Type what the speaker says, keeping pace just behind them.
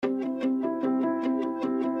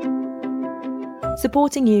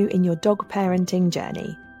supporting you in your dog parenting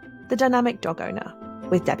journey. The Dynamic Dog Owner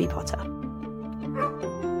with Debbie Potter.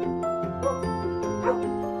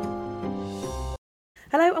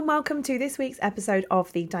 Hello and welcome to this week's episode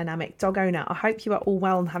of The Dynamic Dog Owner. I hope you are all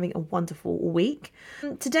well and having a wonderful week.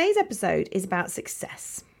 Today's episode is about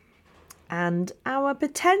success and our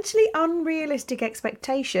potentially unrealistic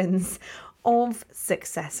expectations of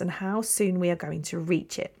success and how soon we are going to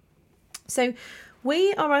reach it. So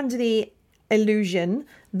we are under the illusion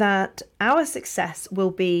that our success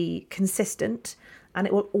will be consistent and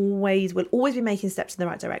it will always be making steps in the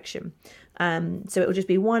right direction. So it will just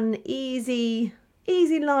be one easy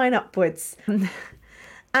line upwards.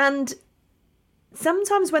 And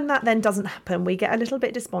sometimes when that then doesn't happen, we get a little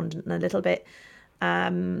bit despondent and a little bit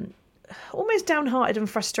almost downhearted and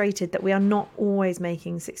frustrated that we are not always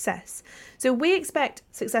making success. So we expect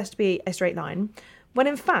success to be a straight line, when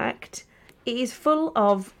in fact it is full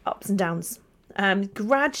of ups and downs.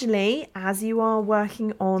 Gradually, as you are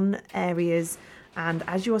working on areas and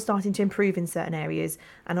as you are starting to improve in certain areas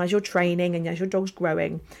and as you're training and as your dog's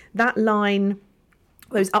growing, that line,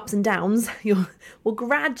 those ups and downs, will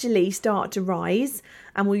gradually start to rise,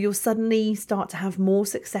 and you'll suddenly start to have more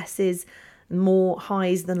successes, more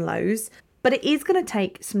highs than lows. But it is going to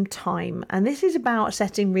take some time, and this is about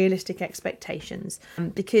setting realistic expectations,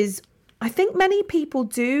 because I think many people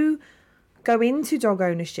do go into dog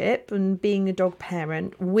ownership and being a dog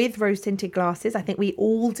parent with rose-tinted glasses. I think we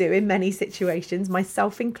all do in many situations,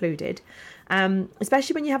 myself included.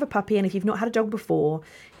 Especially when you have a puppy, and if you've not had a dog before,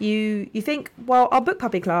 you think, well, I'll book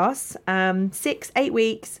puppy class, 6-8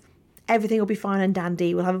 weeks, everything will be fine and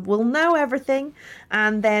dandy. We'll know everything,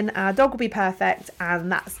 and then our dog will be perfect,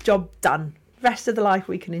 and that's job done. Rest of the life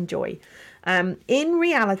we can enjoy. In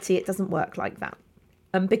reality, it doesn't work like that,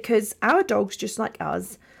 because our dogs, just like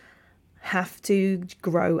us, have to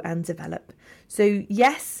grow and develop. So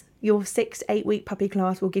yes, your 6-8 week puppy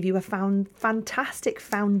class will give you a fantastic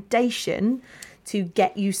foundation to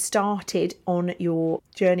get you started on your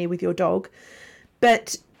journey with your dog.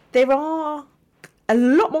 But there are a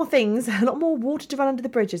lot more things, a lot more water to run under the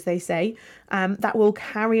bridge, as they say, that will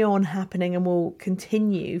carry on happening and will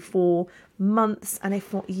continue for months and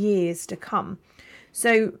if not years to come.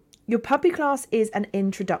 So your puppy class is an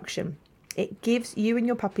introduction. It gives you and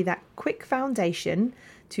your puppy that quick foundation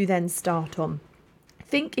to then start on.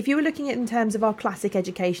 Think if you were looking at it in terms of our classic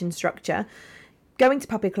education structure, going to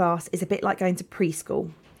puppy class is a bit like going to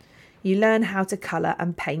preschool. You learn how to colour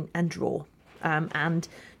and paint and draw, and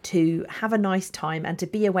to have a nice time and to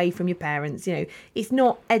be away from your parents. You know, it's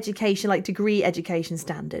not education like degree education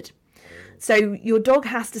standard. So your dog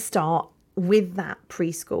has to start with that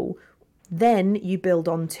preschool. Then you build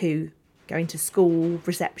on to going to school,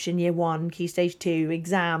 reception, year 1, key stage 2,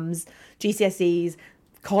 exams, GCSEs,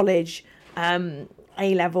 college,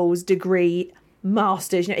 A-levels, degree,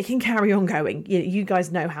 masters. You know, it can carry on going. You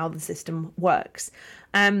guys know how the system works.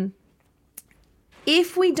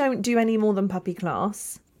 If we don't do any more than puppy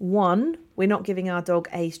class, 1, we're not giving our dog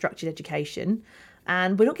a structured education,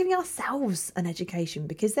 and we're not giving ourselves an education,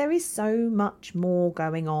 because there is so much more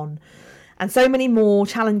going on and so many more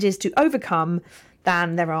challenges to overcome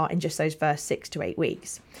than there are in just those first 6 to 8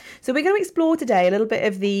 weeks. So we're going to explore today a little bit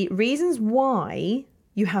of the reasons why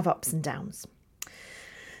you have ups and downs.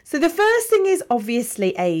 So the first thing is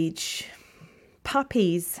obviously age.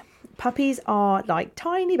 Puppies are like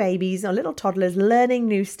tiny babies or little toddlers learning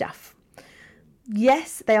new stuff.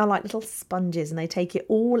 Yes, they are like little sponges and they take it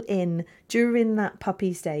all in during that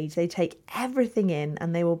puppy stage. They take everything in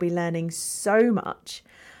and they will be learning so much.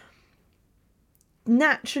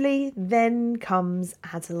 Naturally, then comes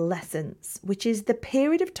adolescence, which is the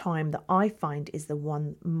period of time that I find is the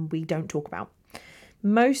one we don't talk about.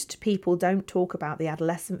 Most people don't talk about the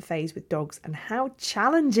adolescent phase with dogs and how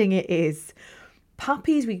challenging it is.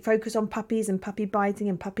 Puppies, we focus on puppies and puppy biting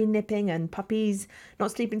and puppy nipping and puppies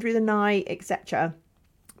not sleeping through the night, etc.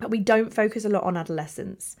 But we don't focus a lot on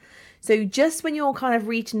adolescence. So just when you're kind of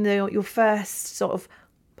reaching your first sort of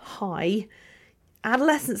high,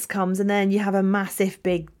 adolescence comes, and then you have a massive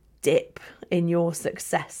big dip in your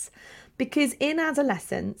success. Because in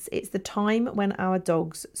adolescence, it's the time when our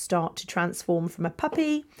dogs start to transform from a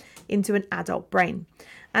puppy into an adult brain.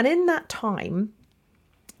 And in that time,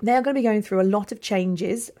 they are going to be going through a lot of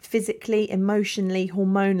changes, physically, emotionally,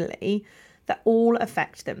 hormonally, that all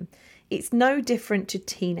affect them. It's no different to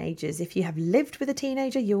teenagers. If you have lived with a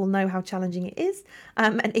teenager, you will know how challenging it is.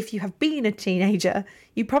 And if you have been a teenager,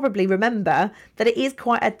 you probably remember that it is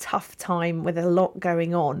quite a tough time with a lot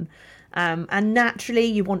going on. And naturally,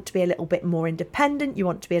 you want to be a little bit more independent. You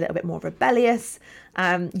want to be a little bit more rebellious.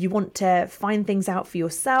 You want to find things out for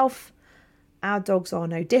yourself. our dogs are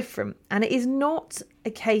no different. And it is not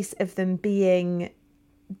a case of them being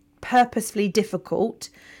purposefully difficult.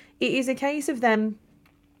 It is a case of them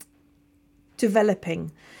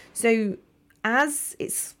developing. So as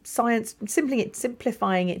it's science,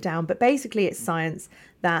 simplifying it down, but basically it's science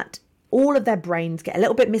that all of their brains get a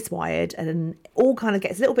little bit miswired and all kind of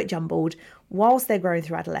gets a little bit jumbled whilst they're growing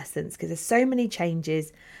through adolescence, because there's so many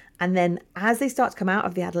changes. And then as they start to come out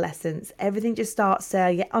of the adolescence, everything just starts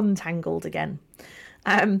to get untangled again.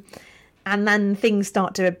 And then things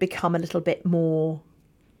start to become a little bit more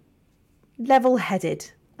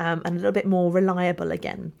level-headed and a little bit more reliable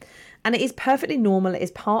again. And it is perfectly normal. It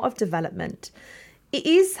is part of development. It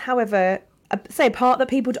is, however, a part that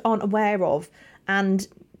people aren't aware of. And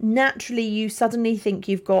naturally, you suddenly think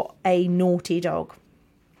you've got a naughty dog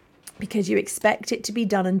because you expect it to be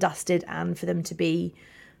done and dusted and for them to be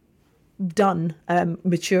done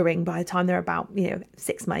maturing by the time they're about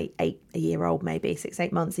 6 months, 8 a year old, maybe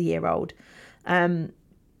 6-8 months a year old.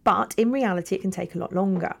 But in reality, it can take a lot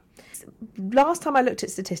longer. Last time I looked at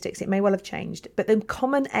statistics, it may well have changed, but the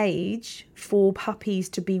common age for puppies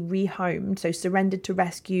to be rehomed, so surrendered to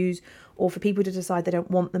rescues or for people to decide they don't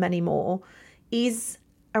want them anymore, is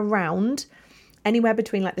around anywhere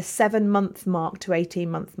between like the 7-month mark to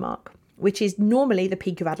 18-month mark, which is normally the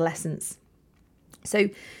peak of adolescence. So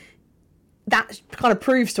that kind of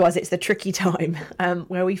proves to us it's the tricky time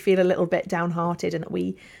where we feel a little bit downhearted and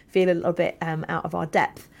we feel a little bit out of our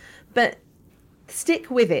depth. But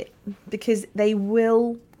stick with it, because they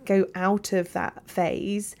will go out of that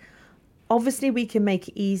phase. Obviously, we can make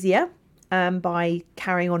it easier by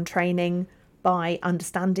carrying on training, by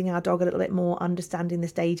understanding our dog a little bit more, understanding the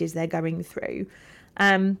stages they're going through.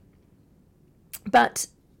 But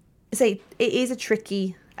say it is a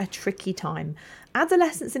tricky time.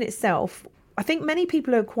 Adolescence in itself, I think many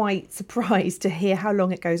people are quite surprised to hear how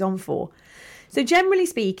long it goes on for. So generally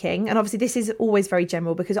speaking, and obviously this is always very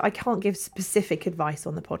general because I can't give specific advice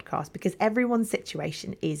on the podcast because everyone's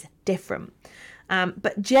situation is different.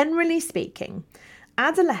 But generally speaking,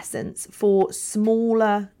 adolescence for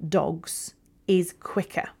smaller dogs is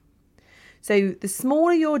quicker. So the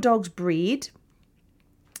smaller your dogs breed,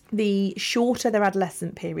 the shorter their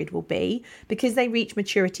adolescent period will be because they reach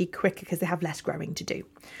maturity quicker because they have less growing to do.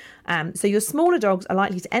 So your smaller dogs are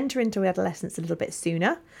likely to enter into adolescence a little bit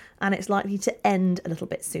sooner, and it's likely to end a little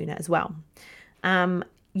bit sooner as well.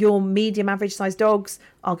 Your medium average sized dogs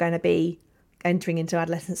are going to be entering into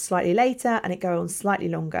adolescence slightly later, and it goes on slightly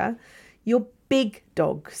longer. Your big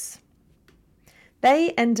dogs,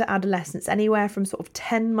 they enter adolescence anywhere from sort of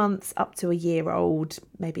 10 months up to a year old,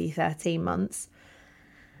 maybe 13 months.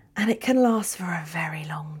 And it can last for a very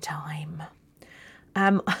long time.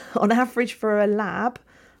 On average for a lab,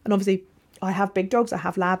 and obviously I have big dogs, I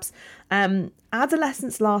have labs,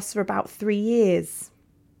 adolescence lasts for about 3 years.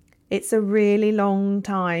 It's a really long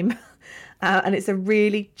time and it's a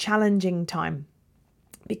really challenging time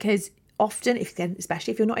because often,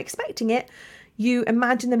 especially if you're not expecting it, you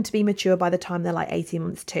imagine them to be mature by the time they're like 18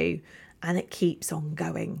 months too, and it keeps on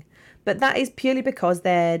going. But that is purely because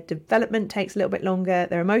their development takes a little bit longer,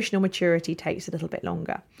 their emotional maturity takes a little bit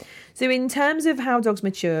longer. So in terms of how dogs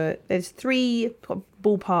mature, there's 3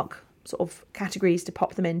 ballpark sort of categories to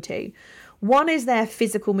pop them into. One is their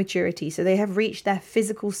physical maturity. So they have reached their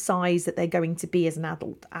physical size that they're going to be as an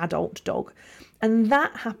adult dog. And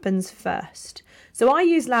that happens first. So I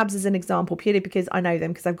use labs as an example purely because I know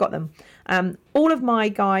them, because I've got them. All of my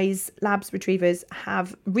guys, labs, retrievers,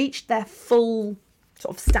 have reached their full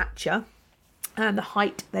sort of stature and the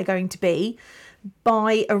height they're going to be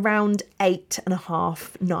by around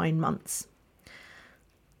 8.5, 9 months.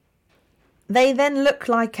 They then look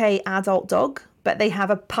like an adult dog, but they have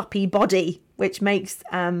a puppy body, which makes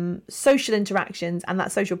social interactions and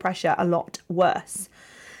that social pressure a lot worse.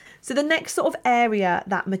 So the next sort of area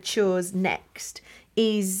that matures next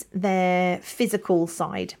is their physical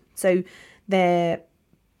side. So their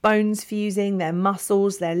bones fusing, their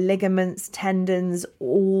muscles, their ligaments, tendons,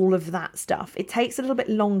 all of that stuff. It takes a little bit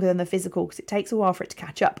longer than the physical because it takes a while for it to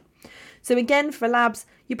catch up. So again, for labs,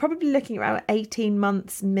 you're probably looking at around 18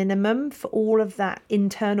 months minimum for all of that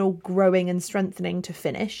internal growing and strengthening to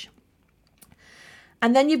finish.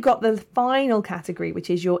 And then you've got the final category,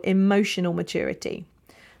 which is your emotional maturity.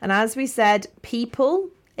 And as we said, people,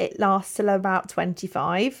 it lasts till about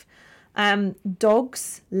 25.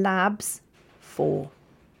 Dogs, labs, 4.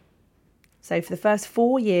 So for the first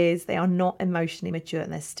 4 years, they are not emotionally mature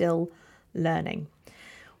and they're still learning.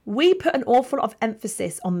 We put an awful lot of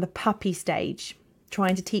emphasis on the puppy stage,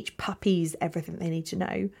 trying to teach puppies everything they need to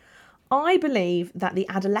know. I believe that the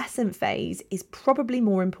adolescent phase is probably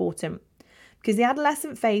more important because the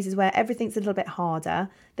adolescent phase is where everything's a little bit harder.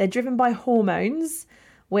 They're driven by hormones,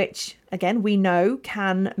 which, again, we know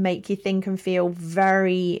can make you think and feel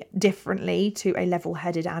very differently to a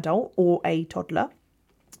level-headed adult or a toddler.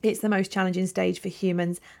 It's the most challenging stage for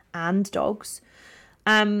humans and dogs.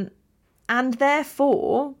 And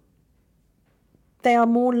therefore, they are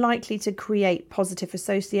more likely to create positive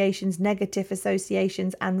associations, negative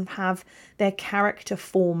associations, and have their character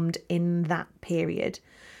formed in that period.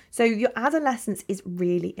 So your adolescence is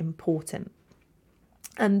really important.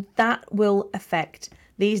 And that will affect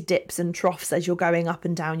these dips and troughs as you're going up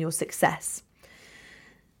and down your success.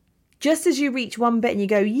 Just as you reach one bit and you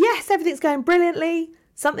go, yes, everything's going brilliantly,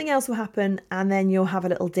 something else will happen, and then you'll have a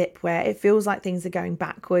little dip where it feels like things are going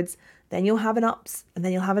backwards. Then you'll have an ups, and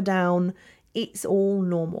then you'll have a down. It's all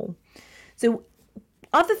normal. So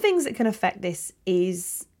other things that can affect this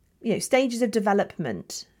is, stages of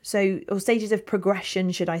development. Or stages of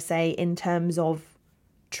progression, should I say, in terms of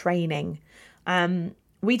training.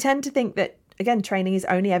 We tend to think that, again, training is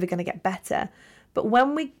only ever going to get better. But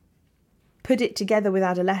when we put it together with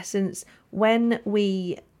adolescence, when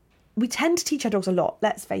we tend to teach our dogs a lot,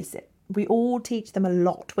 let's face it. We all teach them a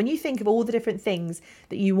lot. When you think of all the different things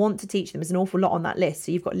that you want to teach them, there's an awful lot on that list.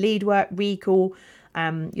 So you've got lead work, recall,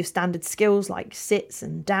 your standard skills like sits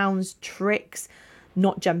and downs, tricks,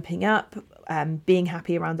 not jumping up, being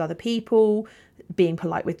happy around other people, being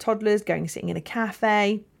polite with toddlers, sitting in a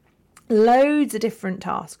cafe, loads of different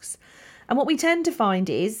tasks. And what we tend to find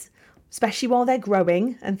is, especially while they're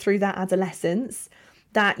growing and through that adolescence,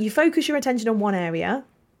 that you focus your attention on one area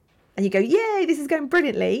and you go, yay, this is going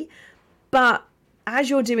brilliantly. But as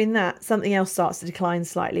you're doing that, something else starts to decline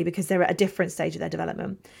slightly because they're at a different stage of their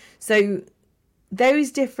development. So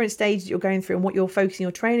those different stages you're going through and what you're focusing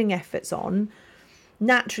your training efforts on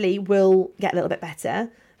naturally will get a little bit better.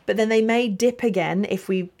 But then they may dip again if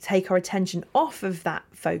we take our attention off of that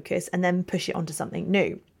focus and then push it onto something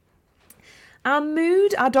new.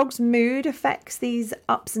 Our dog's mood affects these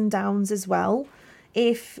ups and downs as well.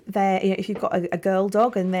 If you've got a girl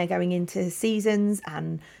dog and they're going into seasons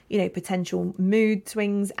and, potential mood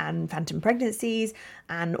swings and phantom pregnancies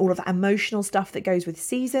and all of that emotional stuff that goes with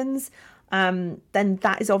seasons, then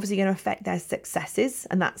that is obviously going to affect their successes,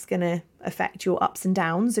 and that's going to affect your ups and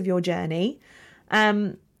downs of your journey.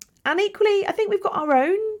 And equally, I think we've got our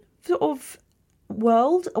own sort of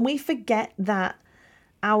world, and we forget that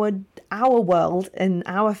our world and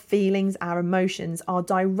our feelings, our emotions are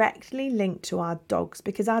directly linked to our dogs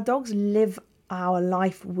because our dogs live our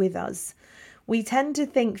life with us. We tend to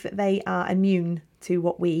think that they are immune to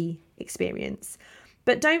what we experience.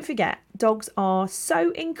 But don't forget, dogs are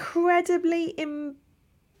so incredibly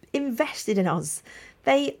invested in us.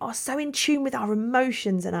 They are so in tune with our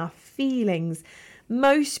emotions and our feelings.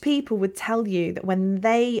 Most people would tell you that when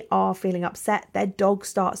they are feeling upset, their dog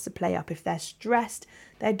starts to play up. If they're stressed,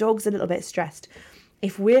 their dog's a little bit stressed.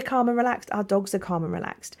 If we're calm and relaxed, our dogs are calm and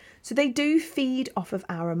relaxed. So they do feed off of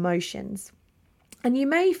our emotions. And you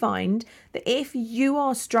may find that if you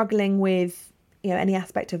are struggling with any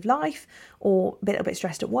aspect of life, or a little bit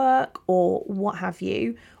stressed at work, or what have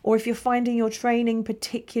you, or if you're finding your training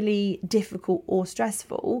particularly difficult or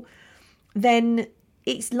stressful, then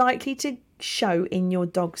it's likely to show in your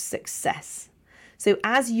dog's success. So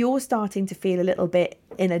as you're starting to feel a little bit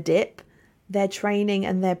in a dip, their training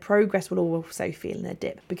and their progress will also feel in a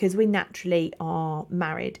dip because we naturally are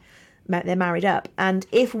married. They're married up. And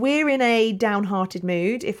if we're in a downhearted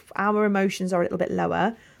mood, if our emotions are a little bit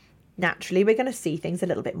lower, naturally we're going to see things a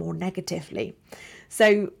little bit more negatively.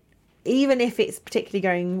 So even if it's particularly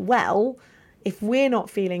going well, if we're not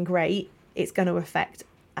feeling great, it's going to affect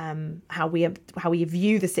how we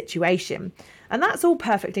view the situation, and that's all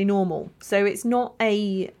perfectly normal. So it's not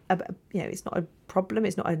it's not a problem,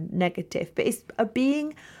 it's not a negative, but it's a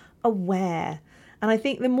being aware. And I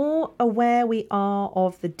think the more aware we are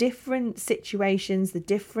of the different situations, the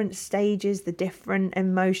different stages, the different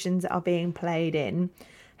emotions that are being played in,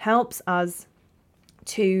 helps us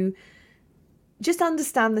to just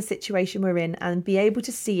understand the situation we're in and be able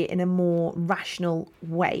to see it in a more rational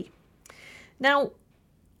way. Now,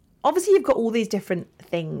 obviously, you've got all these different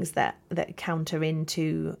things that counter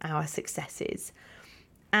into our successes.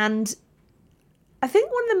 And I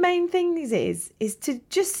think one of the main things is to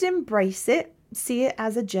just embrace it, see it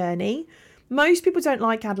as a journey. Most people don't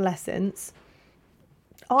like adolescence.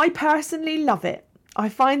 I personally love it. I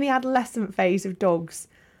find the adolescent phase of dogs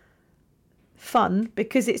fun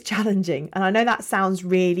because it's challenging. And I know that sounds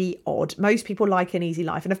really odd. Most people like an easy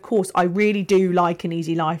life. And of course, I really do like an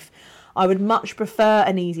easy life. I would much prefer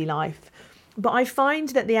an easy life. But I find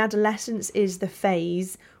that the adolescence is the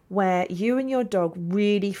phase where you and your dog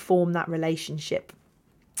really form that relationship,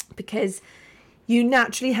 because you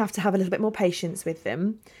naturally have to have a little bit more patience with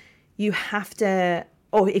them. You have to,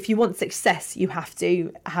 or if you want success, you have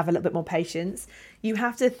to have a little bit more patience. You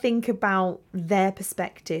have to think about their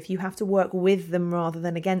perspective. You have to work with them rather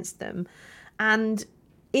than against them. And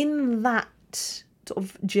in that sort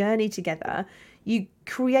of journey together, you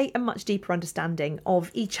create a much deeper understanding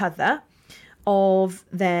of each other, of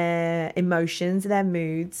their emotions, their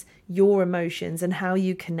moods, your emotions, and how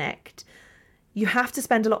you connect. You have to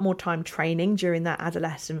spend a lot more time training during that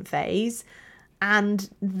adolescent phase, and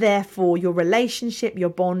therefore your relationship, your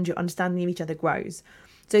bond, your understanding of each other grows.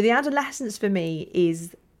 So the adolescence for me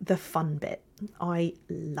is the fun bit. I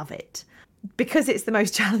love it because it's the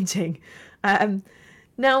most challenging.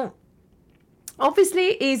 Now, obviously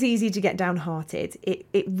it is easy to get downhearted.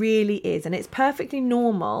 It really is. And it's perfectly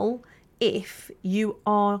normal if you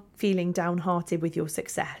are feeling downhearted with your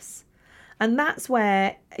success. And that's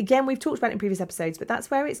where, again, we've talked about it in previous episodes, but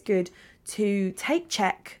that's where it's good to take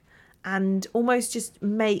check and almost just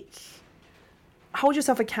hold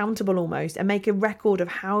yourself accountable almost, and make a record of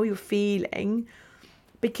how you're feeling.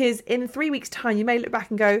 Because in 3 weeks' time, you may look back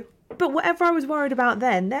and go, but whatever I was worried about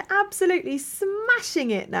then, they're absolutely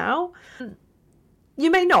smashing it now.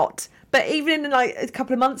 You may not, but even in like a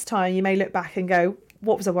couple of months' time, you may look back and go,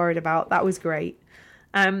 what was I worried about? That was great.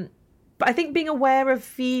 But I think being aware of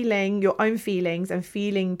feeling your own feelings and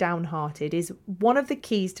feeling downhearted is one of the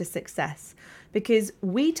keys to success, because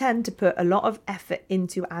we tend to put a lot of effort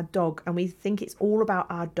into our dog and we think it's all about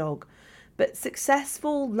our dog. But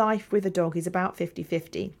successful life with a dog is about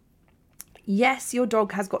 50-50. Yes, your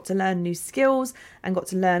dog has got to learn new skills and got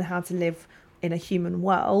to learn how to live in a human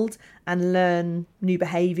world and learn new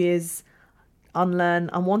behaviours, unlearn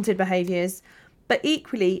unwanted behaviours. But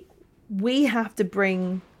equally, we have to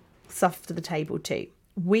bring stuff to the table too.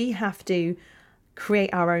 We have to create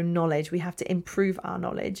our own knowledge. We have to improve our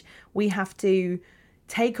knowledge. We have to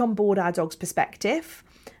take on board our dog's perspective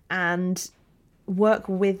and work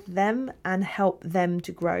with them and help them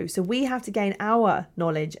to grow. So we have to gain our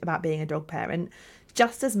knowledge about being a dog parent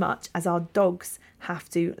just as much as our dogs have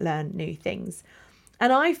to learn new things.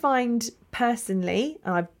 And I find personally,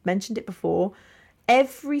 and I've mentioned it before,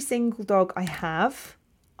 every single dog I have,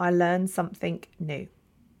 I learn something new,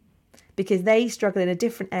 because they struggle in a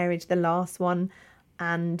different area to the last one.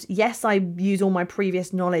 And yes, I use all my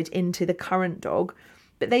previous knowledge into the current dog,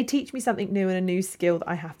 but they teach me something new and a new skill that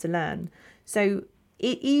I have to learn. So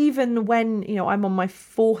even when, I'm on my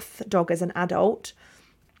 4th dog as an adult,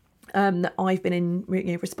 that I've been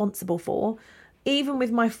responsible for, even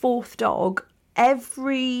with my 4th dog,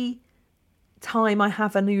 every time I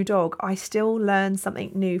have a new dog, I still learn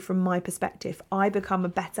something new from my perspective. I become a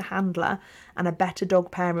better handler and a better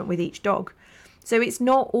dog parent with each dog. So it's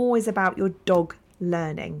not always about your dog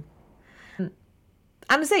learning. And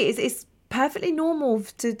I say it's perfectly normal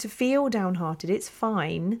to feel downhearted. It's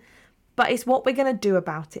fine, but it's what we're going to do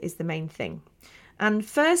about it is the main thing. And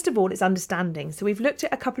first of all, it's understanding. So we've looked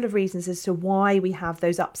at a couple of reasons as to why we have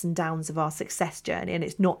those ups and downs of our success journey, and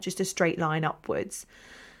it's not just a straight line upwards.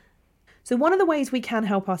 So one of the ways we can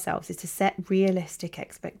help ourselves is to set realistic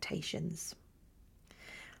expectations.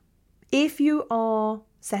 If you are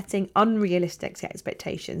setting unrealistic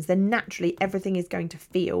expectations, then naturally everything is going to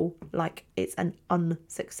feel like it's an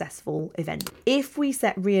unsuccessful event. If we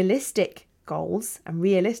set realistic goals and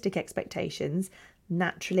realistic expectations,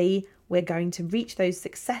 naturally we're going to reach those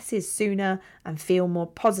successes sooner and feel more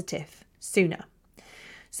positive sooner.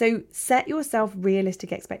 So set yourself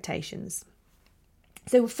realistic expectations.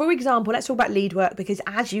 So for example, let's talk about lead work, because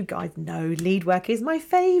as you guys know, lead work is my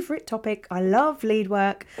favourite topic. I love lead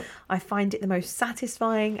work. I find it the most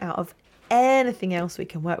satisfying out of anything else we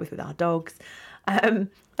can work with our dogs.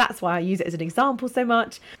 That's why I use it as an example so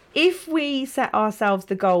much. If we set ourselves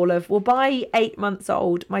the goal of, well, by 8 months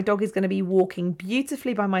old, my dog is going to be walking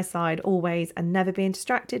beautifully by my side always and never being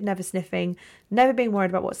distracted, never sniffing, never being worried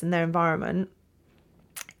about what's in their environment.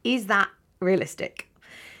 Is that realistic?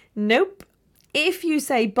 Nope. If you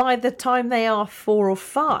say by the time they are 4 or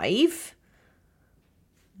 5,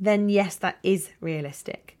 then yes, that is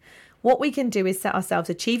realistic. What we can do is set ourselves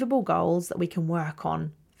achievable goals that we can work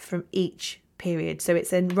on from each period. So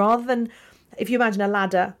it's rather than, if you imagine a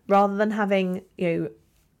ladder, rather than having,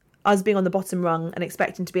 us being on the bottom rung and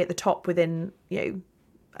expecting to be at the top within, a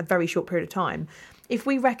very short period of time, if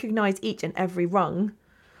we recognise each and every rung,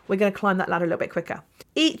 we're going to climb that ladder a little bit quicker.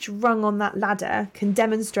 Each rung on that ladder can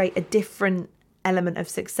demonstrate a different element of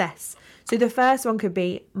success. So the first one could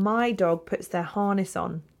be, my dog puts their harness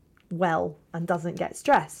on well and doesn't get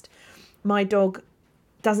stressed. My dog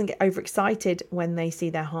doesn't get overexcited when they see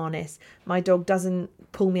their harness. My dog doesn't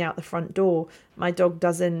pull me out the front door. My dog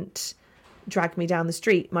doesn't drag me down the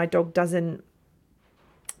street. My dog doesn't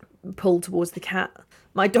pull towards the cat.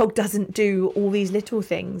 My dog doesn't do all these little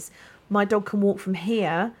things. My dog can walk from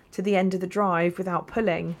here to the end of the drive without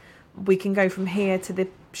pulling. We can go from here to the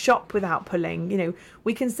shop without pulling. You know,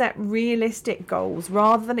 we can set realistic goals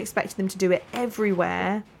rather than expecting them to do it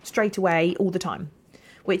everywhere, straight away, all the time,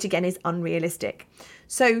 which again is unrealistic.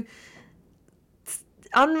 So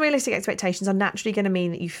unrealistic expectations are naturally going to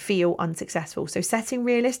mean that you feel unsuccessful. So setting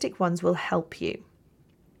realistic ones will help you.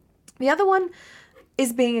 The other one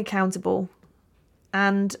is being accountable.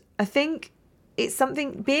 And I think it's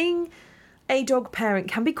something, being a dog parent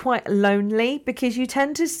can be quite lonely because you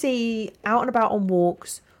tend to see out and about on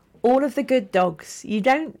walks all of the good dogs. You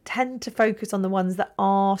don't tend to focus on the ones that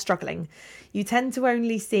are struggling. You tend to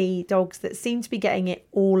only see dogs that seem to be getting it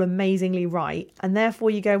all amazingly right. And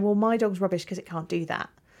therefore you go, well, my dog's rubbish because it can't do that.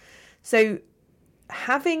 So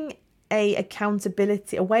having a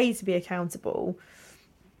accountability, a way to be accountable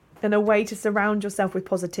and a way to surround yourself with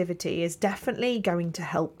positivity is definitely going to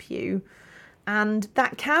help you. And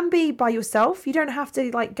that can be by yourself. You don't have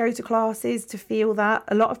to go to classes to feel that.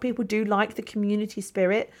 A lot of people do like the community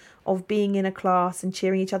spirit of being in a class and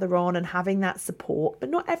cheering each other on and having that support,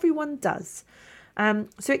 but not everyone does.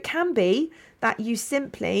 So it can be that you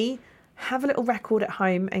simply have a little record at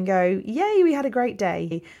home and go, yay, we had a great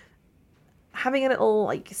day. Having a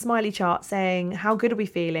little smiley chart saying, how good are we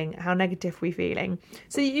feeling? How negative are we feeling?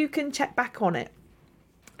 So you can check back on it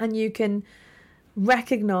and you can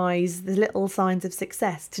recognize the little signs of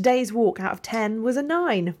success. Today's walk out of 10 was a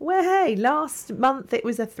 9. Well, hey, last month it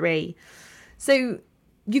was a 3. So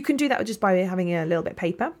you can do that just by having a little bit of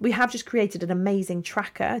paper. We have just created an amazing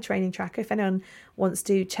tracker, a training tracker. If anyone wants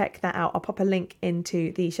to check that out, I'll pop a link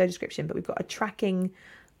into the show description. But we've got a tracking,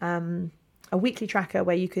 a weekly tracker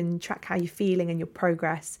where you can track how you're feeling and your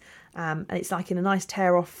progress. And it's in a nice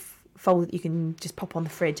tear off folder that you can just pop on the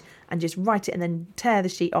fridge and just write it and then tear the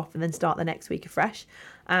sheet off and then start the next week afresh.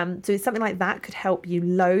 So it's something like that could help you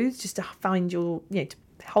loads just to find your, to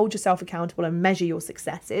hold yourself accountable and measure your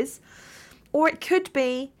successes. Or it could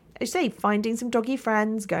be, as I say, finding some doggy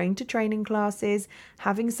friends, going to training classes,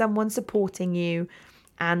 having someone supporting you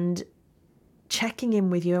and checking in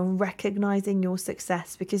with you and recognizing your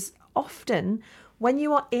success. Because often when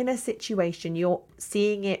you are in a situation, you're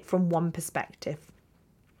seeing it from one perspective.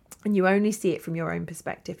 And you only see it from your own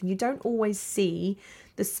perspective. And you don't always see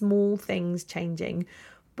the small things changing.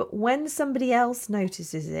 But when somebody else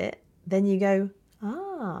notices it, then you go,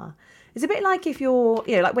 It's a bit like if you're,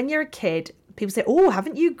 when you're a kid, people say, oh,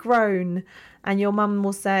 haven't you grown? And your mum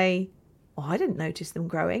will say, oh, I didn't notice them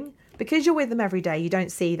growing. Because you're with them every day, you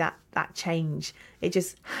don't see that change. It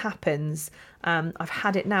just happens. I've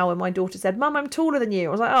had it now when my daughter said, Mum, I'm taller than you.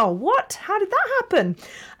 I was like, oh, what? How did that happen?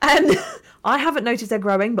 And I haven't noticed her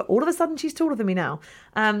growing, but all of a sudden she's taller than me now,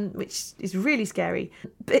 which is really scary.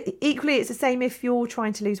 But equally, it's the same if you're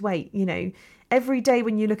trying to lose weight. Every day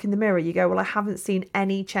when you look in the mirror, you go, well, I haven't seen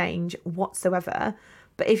any change whatsoever.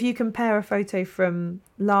 But if you compare a photo from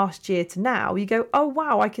last year to now, you go, oh,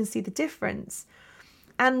 wow, I can see the difference.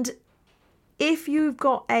 And if you're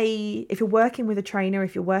working with a trainer,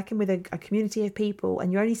 if you're working with a community of people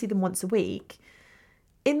and you only see them once a week,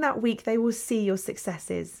 in that week, they will see your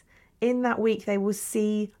successes. In that week, they will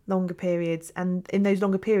see longer periods. And in those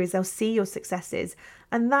longer periods, they'll see your successes.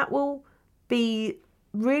 And that will be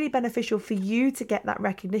really beneficial for you to get that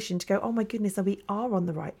recognition to go, oh my goodness, we are on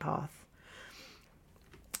the right path.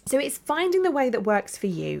 So it's finding the way that works for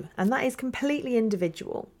you. And that is completely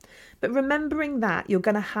individual. But remembering that you're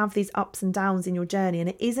going to have these ups and downs in your journey, and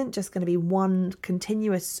it isn't just going to be one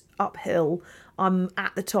continuous uphill, I'm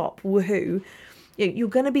at the top, woohoo. You're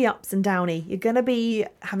going to be ups and downy. You're going to be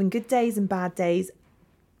having good days and bad days,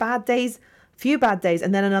 few bad days,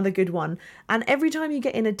 and then another good one. And every time you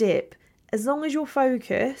get in a dip, as long as you're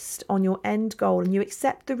focused on your end goal and you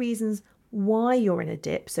accept the reasons why you're in a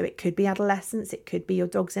dip, so it could be adolescence, it could be your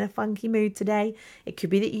dog's in a funky mood today, it could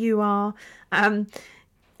be that you are,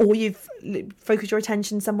 or you've focused your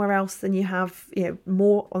attention somewhere else and you have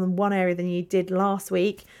more on one area than you did last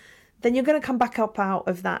week, then you're going to come back up out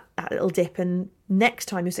of that little dip, and next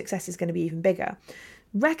time your success is going to be even bigger.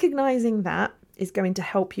 Recognizing that is going to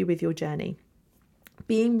help you with your journey.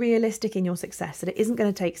 Being realistic in your success, that it isn't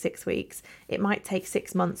going to take 6 weeks. It might take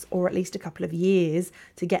 6 months or at least a couple of years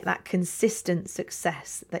to get that consistent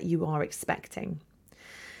success that you are expecting.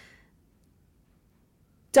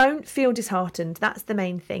 Don't feel disheartened. That's the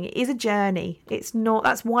main thing. It is a journey.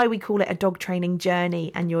 That's why we call it a dog training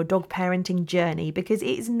journey and your dog parenting journey, because it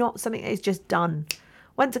is not something that is just done.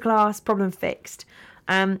 went to class, problem fixed.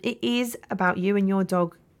 It is about you and your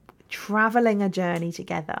dog traveling a journey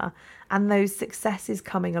together and those successes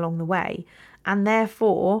coming along the way, and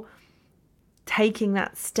therefore taking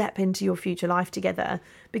that step into your future life together.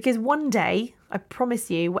 Because one day, I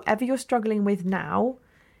promise you, whatever you're struggling with now,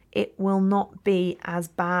 it will not be as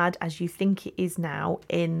bad as you think it is now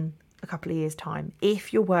in a couple of years' time.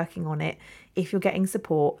 If you're working on it, if you're getting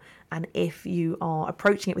support, and if you are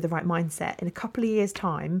approaching it with the right mindset, in a couple of years'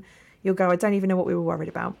 time, you'll go, I don't even know what we were worried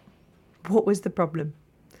about. What was the problem?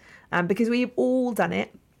 Because we've all done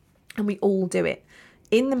it and we all do it.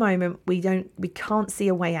 In the moment, we can't see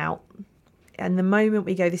a way out. And the moment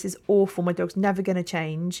we go, this is awful, my dog's never going to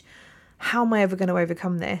change. How am I ever going to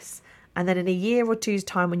overcome this? And then in a year or two's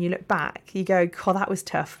time, when you look back, you go, God, that was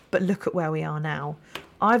tough, but look at where we are now.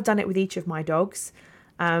 I've done it with each of my dogs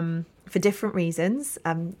for different reasons.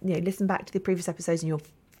 Listen back to the previous episodes and you'll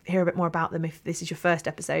hear a bit more about them if this is your first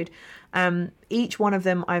episode. Each one of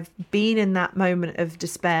them, I've been in that moment of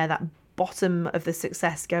despair, that bottom of the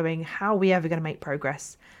success, going, how are we ever going to make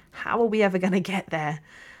progress? How are we ever going to get there?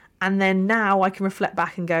 And then now I can reflect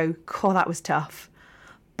back and go, God, that was tough.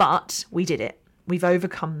 But we did it. We've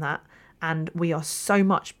overcome that. And we are so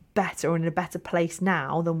much better and in a better place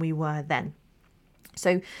now than we were then.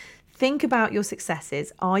 So think about your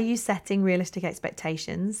successes. Are you setting realistic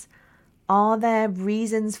expectations? Are there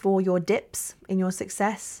reasons for your dips in your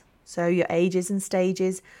success? So your ages and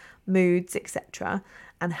stages, moods, etc.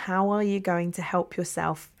 And how are you going to help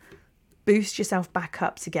yourself boost yourself back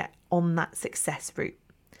up to get on that success route?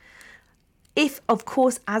 If, of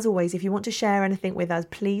course, as always, if you want to share anything with us,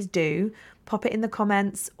 please do pop it in the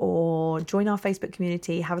comments or join our Facebook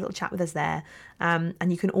community, have a little chat with us there. And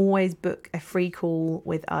you can always book a free call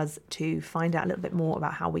with us to find out a little bit more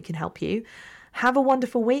about how we can help you. Have a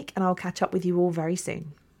wonderful week, and I'll catch up with you all very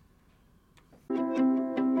soon.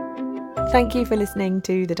 Thank you for listening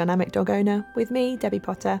to The Dynamic Dog Owner with me, Debbie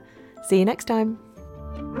Potter. See you next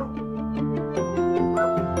time.